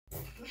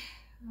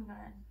Oh my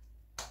god,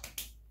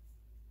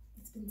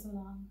 it's been so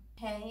long.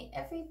 Hey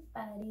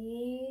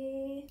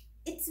everybody,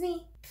 it's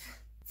me,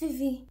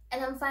 Vivi,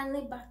 and I'm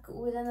finally back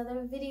with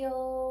another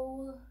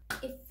video.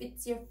 If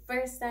it's your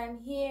first time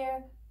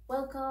here,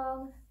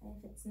 welcome, and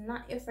if it's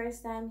not your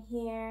first time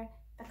here,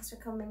 thanks for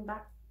coming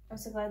back. I'm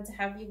so glad to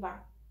have you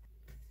back.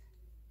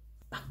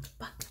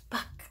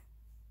 Back.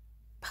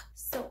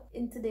 So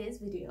in today's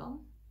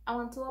video, I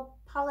want to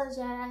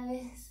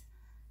apologize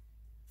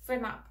for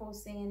not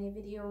posting any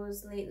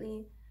videos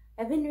lately.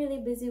 I've been really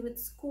busy with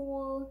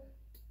school.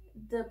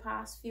 The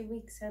past few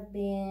weeks have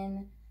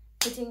been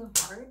hitting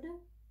hard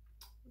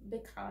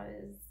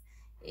because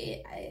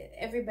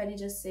everybody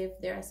just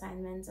saved their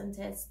assignments and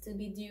tests to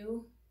be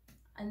due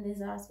in these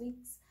last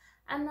weeks.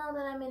 And now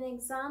that I'm in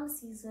exam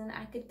season,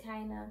 I could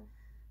kind of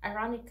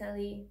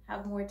ironically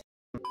have more time.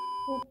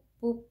 Boop,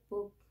 boop,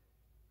 boop.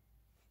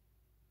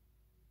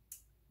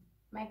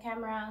 My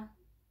camera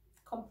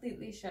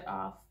completely shut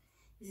off.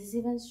 Is this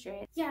even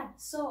straight? Yeah,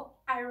 so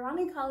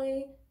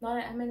ironically, now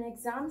that I'm in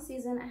exam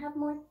season, I have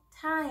more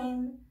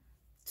time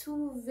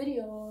to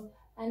video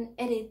and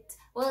edit.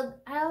 Well,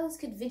 I always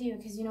could video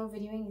because, you know,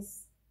 videoing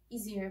is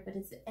easier, but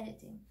it's the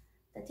editing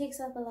that takes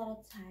up a lot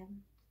of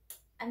time.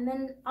 And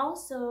then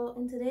also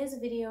in today's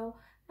video,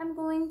 I'm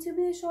going to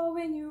be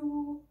showing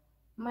you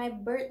my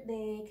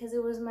birthday because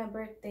it was my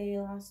birthday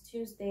last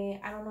Tuesday.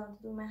 I don't know how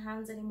to do my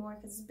hands anymore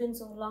because it's been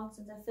so long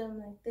since I filmed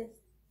like this.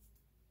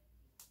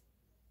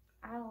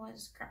 I don't know, I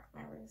just cracked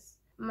my wrist.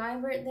 My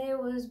birthday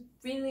was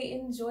really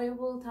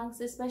enjoyable thanks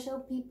to special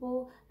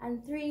people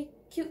and 3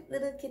 cute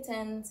little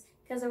kittens,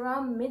 because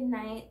around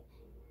midnight,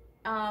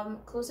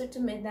 closer to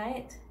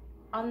midnight,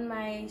 on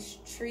my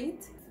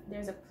street,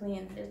 there's a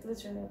plane. There's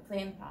literally a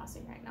plane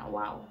passing right now.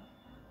 Wow.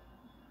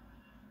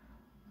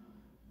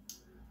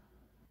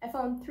 I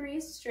found 3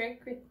 stray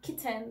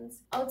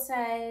kittens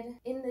outside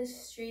in the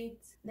street.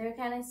 They're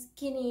kind of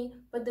skinny,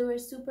 but they were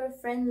super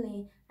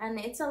friendly. And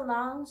it's a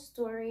long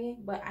story,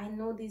 but I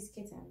know these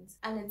kittens.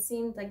 And it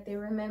seemed like they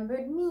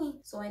remembered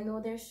me, so I know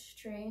they're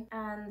stray.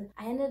 And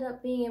I ended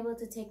up being able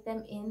to take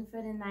them in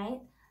for the night.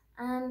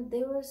 And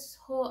they were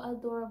so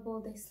adorable.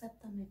 They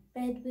slept on my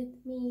bed with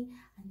me,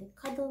 and they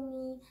cuddled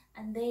me.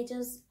 And they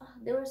just,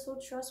 they were so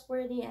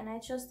trustworthy. And I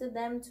trusted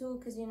them too,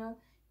 because, you know,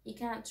 you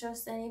can't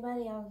trust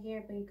anybody out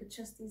here, but you could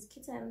trust these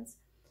kittens.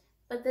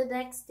 But the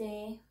next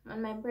day,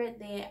 on my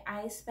birthday,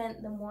 I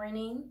spent the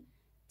morning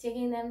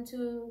taking them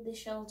to the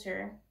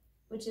shelter,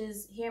 which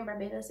is here in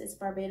Barbados. It's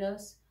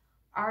Barbados,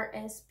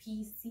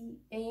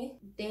 RSPCA.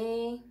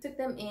 They took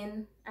them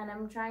in, and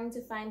I'm trying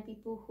to find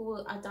people who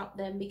will adopt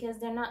them because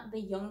they're not the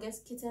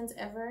youngest kittens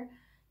ever.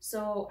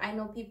 So I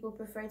know people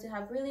prefer to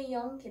have really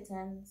young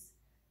kittens,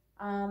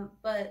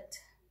 but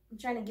I'm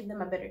trying to give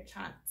them a better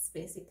chance,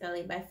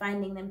 basically, by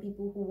finding them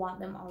people who want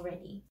them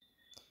already.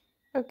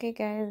 Okay,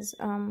 guys,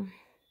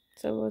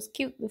 so it was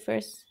cute the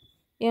first,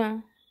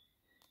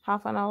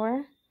 half an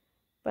hour,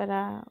 but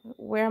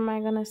where am I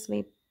gonna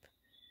sleep?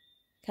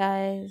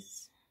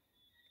 Cause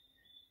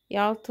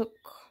y'all took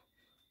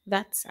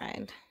that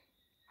side,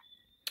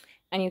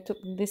 and you took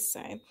this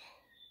side,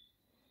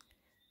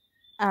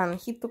 and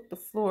he took the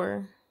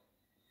floor,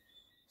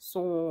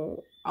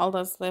 so all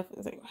that's left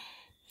is like,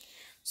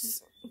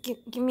 just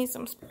give me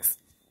some space.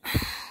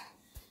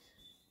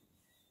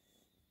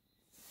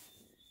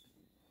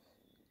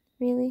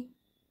 Really?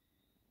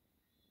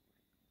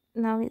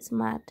 Now it's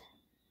mad.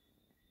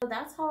 So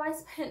that's how I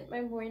spent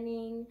my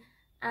morning.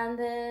 And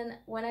then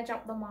when I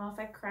dropped them off,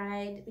 I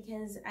cried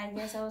because I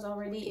guess I was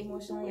already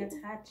emotionally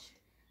attached,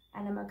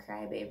 and I'm a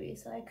crybaby,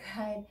 so I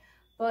cried.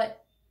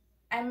 But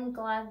I'm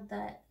glad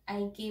that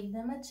I gave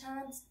them a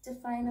chance to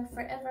find a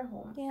forever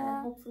home. Yeah.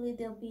 And hopefully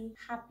they'll be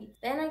happy.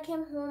 Then I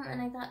came home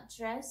and I got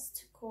dressed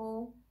to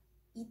go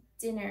eat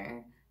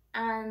dinner.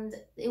 And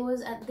it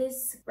was at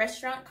this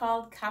restaurant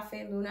called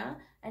Cafe Luna,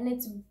 and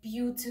it's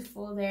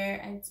beautiful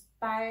there, and it's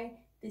by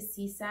the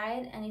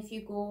seaside, and if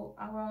you go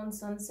around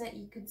sunset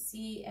you could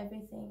see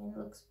everything, and it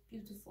looks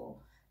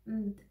beautiful.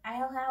 And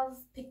I'll have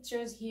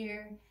pictures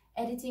here.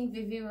 Editing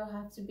Vivi will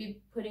have to be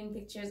putting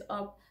pictures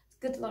up.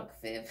 Good luck,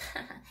 Viv,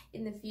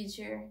 in the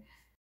future.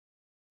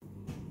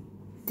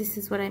 This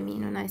is what I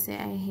mean when I say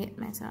I hate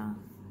myself.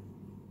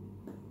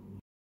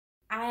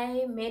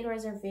 I made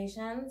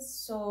reservations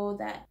so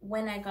that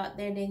when I got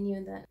there, they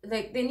knew that,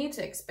 like, they knew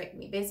to expect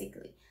me,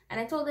 basically. And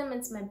I told them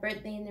it's my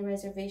birthday in the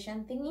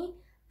reservation thingy,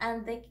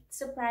 and they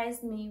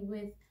surprised me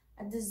with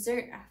a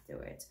dessert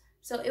afterwards.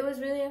 So it was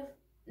really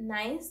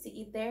nice to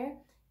eat there.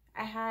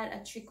 I had a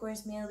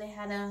 3-course meal. They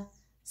had a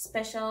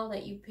special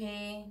that you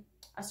pay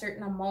a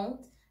certain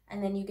amount,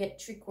 and then you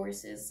get 3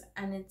 courses,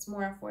 and it's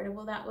more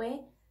affordable that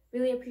way.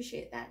 Really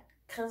appreciate that,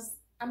 because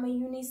I'm a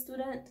uni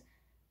student,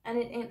 and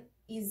it ain't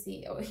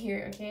easy over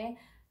here, okay?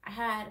 I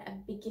had a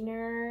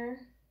beginner,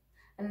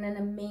 and then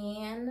a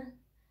man,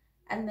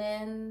 and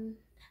then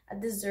a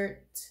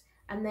dessert,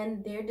 and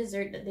then their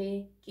dessert that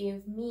they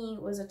gave me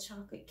was a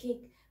chocolate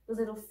cake with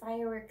little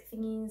firework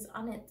thingies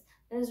on it.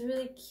 It was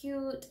really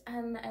cute,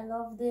 and I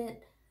loved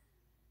it.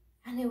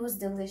 and it was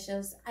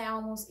delicious. I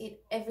almost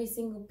ate every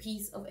single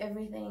piece of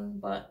everything,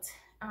 but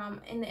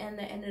in the end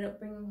I ended up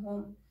bringing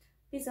home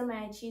a piece of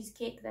my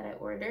cheesecake that I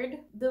ordered.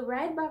 The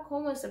ride back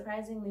home was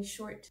surprisingly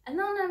short, and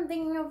now that I'm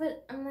thinking of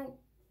it, I'm like,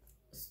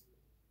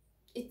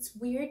 it's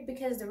weird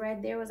because the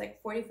ride there was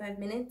like 45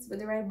 minutes, but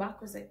the ride back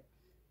was like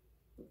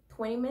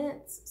 20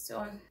 minutes.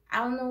 So I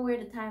don't know where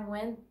the time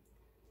went,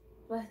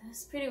 but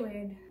it's pretty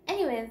weird.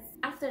 Anyways,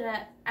 after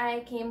that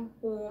I came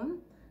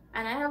home,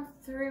 and I have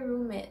 3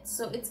 roommates,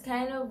 so it's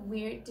kind of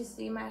weird to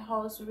see my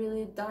house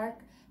really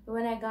dark. But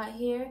when I got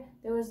here,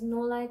 there was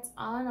no lights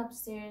on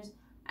upstairs,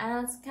 and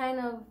that's kind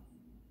of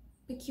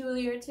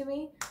peculiar to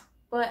me,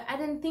 but I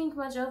didn't think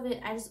much of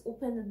it. I just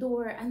opened the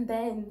door, and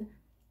then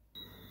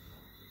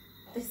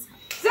this.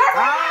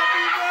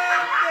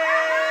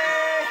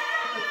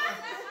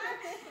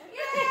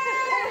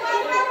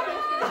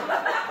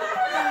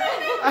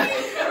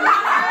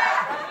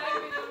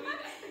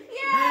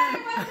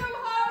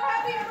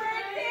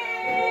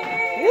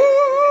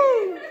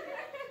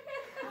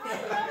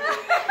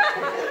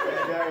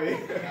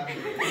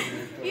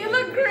 You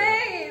look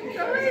great!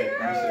 Oh my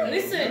God.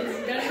 Listen,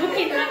 the look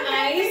in her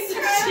eyes.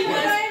 She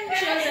was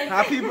like,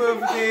 happy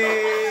birthday!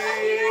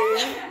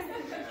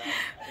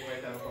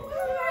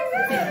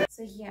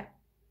 So yeah,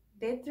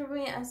 they threw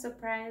me a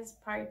surprise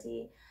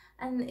party,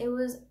 and it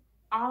was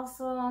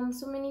awesome.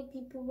 So many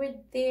people were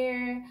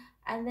there,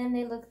 and then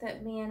they looked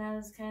at me, and I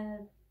was kind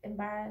of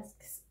embarrassed,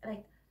 'cause,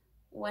 like,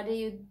 what do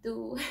you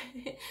do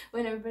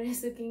when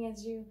everybody's looking at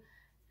you?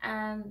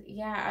 And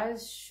yeah, I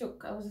was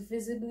shook. I was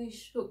visibly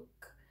shook.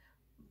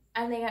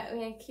 And they got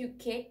me a cute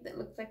cake that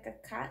looked like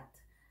a cat,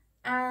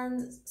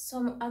 and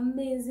some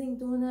amazing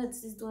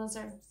donuts. These donuts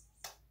are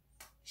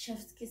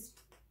chef's kiss,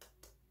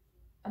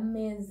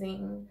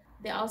 amazing.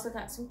 They also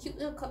got some cute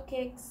little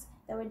cupcakes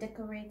that were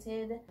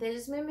decorated. They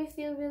just made me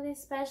feel really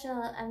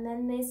special, and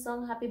then they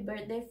sung happy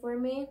birthday for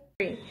me.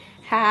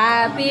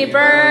 Happy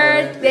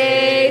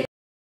birthday!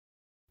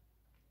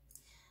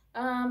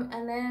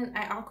 And then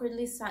I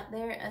awkwardly sat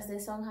there as they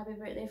sung happy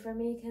birthday for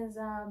me, because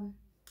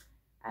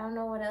I don't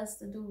know what else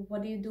to do.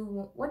 What do you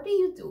do? What do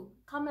you do?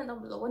 Comment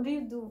down below. What do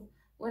you do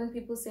when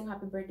people sing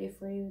happy birthday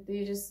for you? Do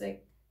you just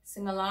like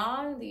sing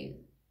along? Do you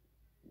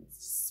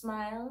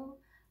smile?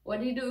 What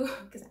do you do?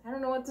 Because I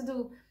don't know what to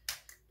do.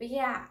 But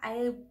yeah,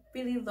 I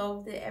really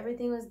loved it.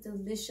 Everything was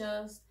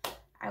delicious.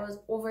 I was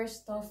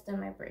overstuffed on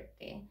my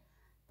birthday.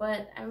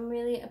 But I'm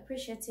really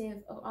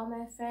appreciative of all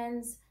my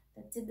friends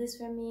that did this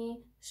for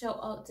me. Shout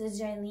out to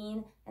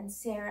Jailene and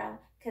Sarah,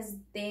 because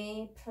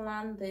they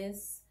planned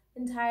this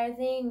entire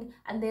thing,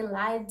 and they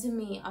lied to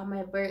me on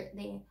my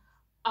birthday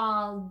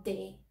all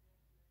day.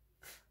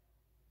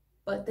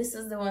 But this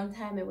is the one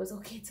time it was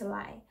okay to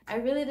lie. I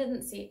really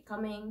didn't see it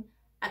coming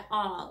at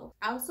all.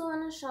 I also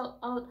want to shout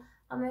out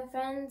all my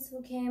friends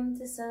who came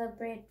to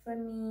celebrate for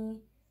me.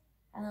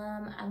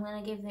 I'm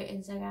gonna give their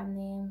Instagram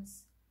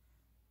names.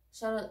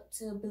 Shout out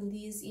to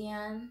Belize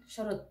Ian.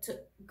 Shout out to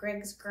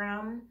Greg's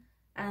Graham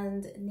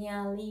and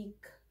Nia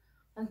Leek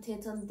and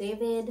Tatum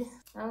David.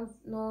 I don't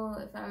know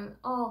if I'm...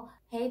 Oh,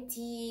 hey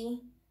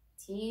T.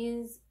 T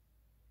is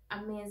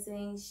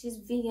amazing. She's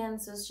vegan,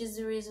 so she's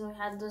the reason we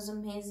had those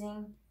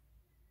amazing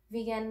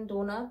vegan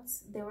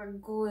donuts. They were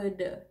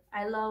good.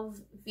 I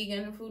love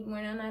vegan food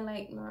more than I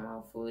like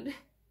normal food.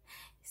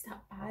 Is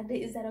that bad?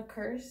 Is that a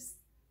curse?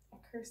 A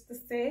curse to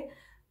say?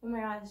 Oh my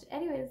gosh.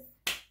 Anyways,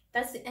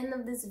 that's the end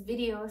of this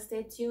video.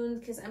 Stay tuned,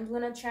 because I'm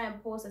gonna try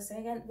and post a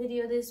second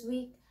video this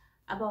week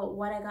about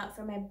what I got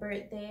for my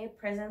birthday,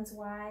 presents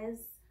wise.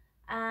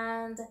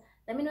 And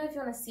let me know if you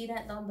want to see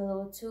that down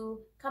below too.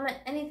 Comment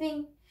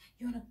anything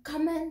you want to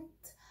comment,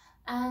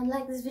 and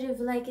like this video if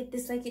you like it,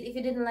 dislike it if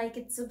you didn't like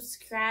it,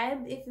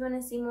 subscribe if you want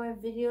to see more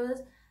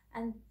videos.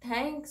 And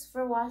thanks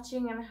for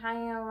watching and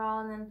hanging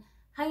around and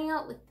hanging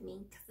out with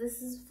me, because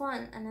this is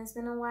fun, and it's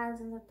been a while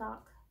since I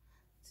talked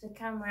to the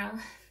camera.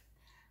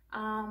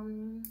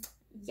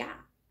 Yeah,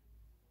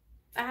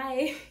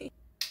 bye.